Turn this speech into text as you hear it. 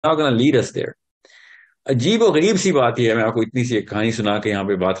not going to lead us there. अजीब और गरीब सी बात यह है, मैं आपको इतनी सी एक कहानी सुना के यहाँ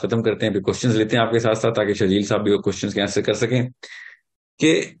पे बात खत्म करते हैं, फिर क्वेश्चंस लेते हैं आपके साथ साथ, ताकि शर्जील साहब भी क्वेश्चंस के आंसर कर सकें।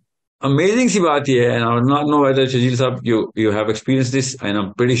 कि अमेजिंग सी बात यह है, and I do not know whether Sharjeel साहब you have experienced this and I'm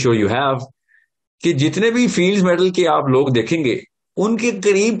pretty sure you have, कि जितने भी फील्ड्स मेडल के आप लोग देखेंगे, उनके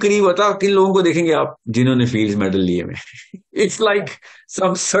करीब करीब बता किन लोगों को देखेंगे आप जिन्होंने फील्ड्स मेडल लिए में। It's like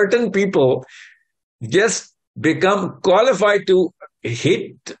some certain people just become qualified to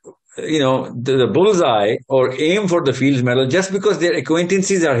hit the bullseye or aim for the fields medal just because their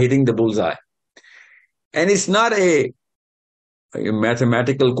acquaintances are hitting the bullseye. And it's not a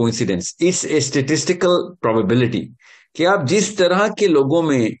mathematical coincidence, it's a statistical probability कि आप जिस तरह के लोगों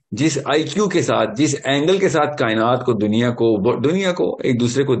में, जिस IQ के साथ, जिस एंगल के साथ कायनात को, दुनिया को एक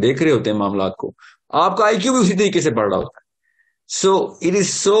दूसरे को देख रहे होते हैं, मामलात को, आपका आईक्यू भी उसी तरीके से बढ़ रहा होता है। So it is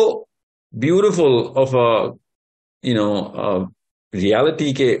so beautiful of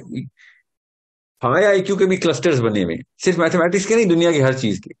reality के हाई आईक्यू के भी क्लस्टर्स बने हुए, सिर्फ मैथमेटिक्स के नहीं, दुनिया की हर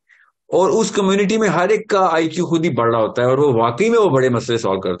चीज के। और उस कम्युनिटी में हर एक का आईक्यू खुद ही बढ़ रहा होता है, और वो वाकई में वो बड़े मसले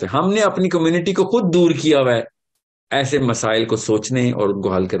सॉल्व करते हैं। हमने अपनी कम्युनिटी को खुद दूर किया हुआ है ऐसे मसाइल को सोचने और उनको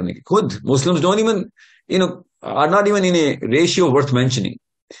हल करने की। खुद Muslims don't even are not even in A ratio worth mentioning.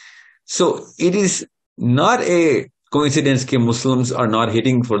 So it is not a coincidence कि Muslims are not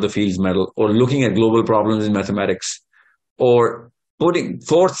hitting for the Fields Medal or looking at global problems in mathematics or putting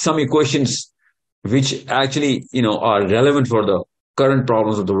forth some equations which actually are relevant for the current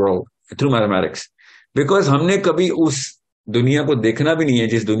problems of the world through mathematics, because हमने कभी उस दुनिया को देखना भी नहीं है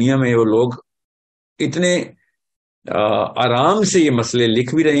जिस दुनिया में वो लोग इतने आराम से ये मसले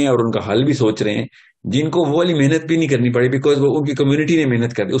लिख भी रहे हैं और उनका हल भी सोच रहे हैं, जिनको वो वाली मेहनत भी नहीं करनी पड़ी, बिकॉज वो उनकी कम्युनिटी ने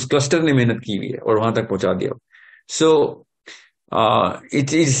मेहनत कर दी, उस क्लस्टर ने मेहनत की हुई है और वहां तक पहुंचा दिया। So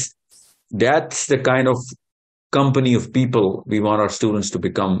that's the kind of company of people we want our students to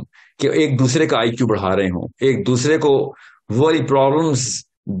become, कि एक दूसरे का आईक्यू बढ़ा रहे हो, एक दूसरे को वो वाली प्रॉब्लम्स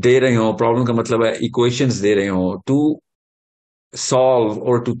दे रहे हो, प्रॉब्लम का मतलब है इक्वेशंस दे रहे हो, टू सॉल्व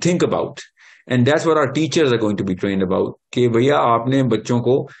और to think about. And that's what our teachers are going to be trained about, कि भैया आपने बच्चों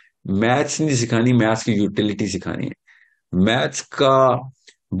को मैथ्स नहीं सिखानी, मैथ्स की यूटिलिटी सिखानी है, मैथ्स का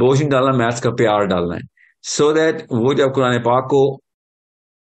बोझ नहीं डालना, मैथ्स का प्यार डालना है, सो दैट वो जब कुरान पाक को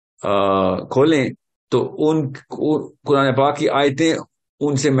खोलें तो उन कुरान पाक की आयतें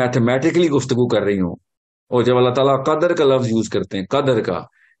उनसे मैथमेटिकली गुफ्तगू कर रही हों। और जब अल्लाह ताला कदर का लफ्ज यूज करते हैं, कदर का,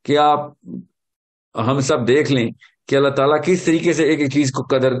 कि आप हम सब देख लें कि अल्लाह ताला किस तरीके से एक एक चीज को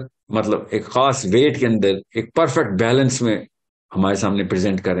कदर, मतलब एक खास वेट के अंदर एक परफेक्ट बैलेंस में हमारे सामने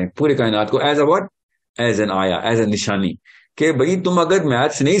प्रेजेंट कर रहे हैं पूरी कायनात को, as a what, as an आया, एज ए निशानी, कि भाई तुम अगर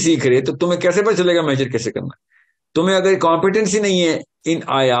मैथ्स नहीं सीख रहे तो तुम्हें कैसे पता चलेगा मेजर कैसे करना। तुम्हें अगर कॉम्पिटेंसी नहीं है इन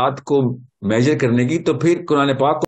आयात को मेजर करने की, तो फिर कुरान पाक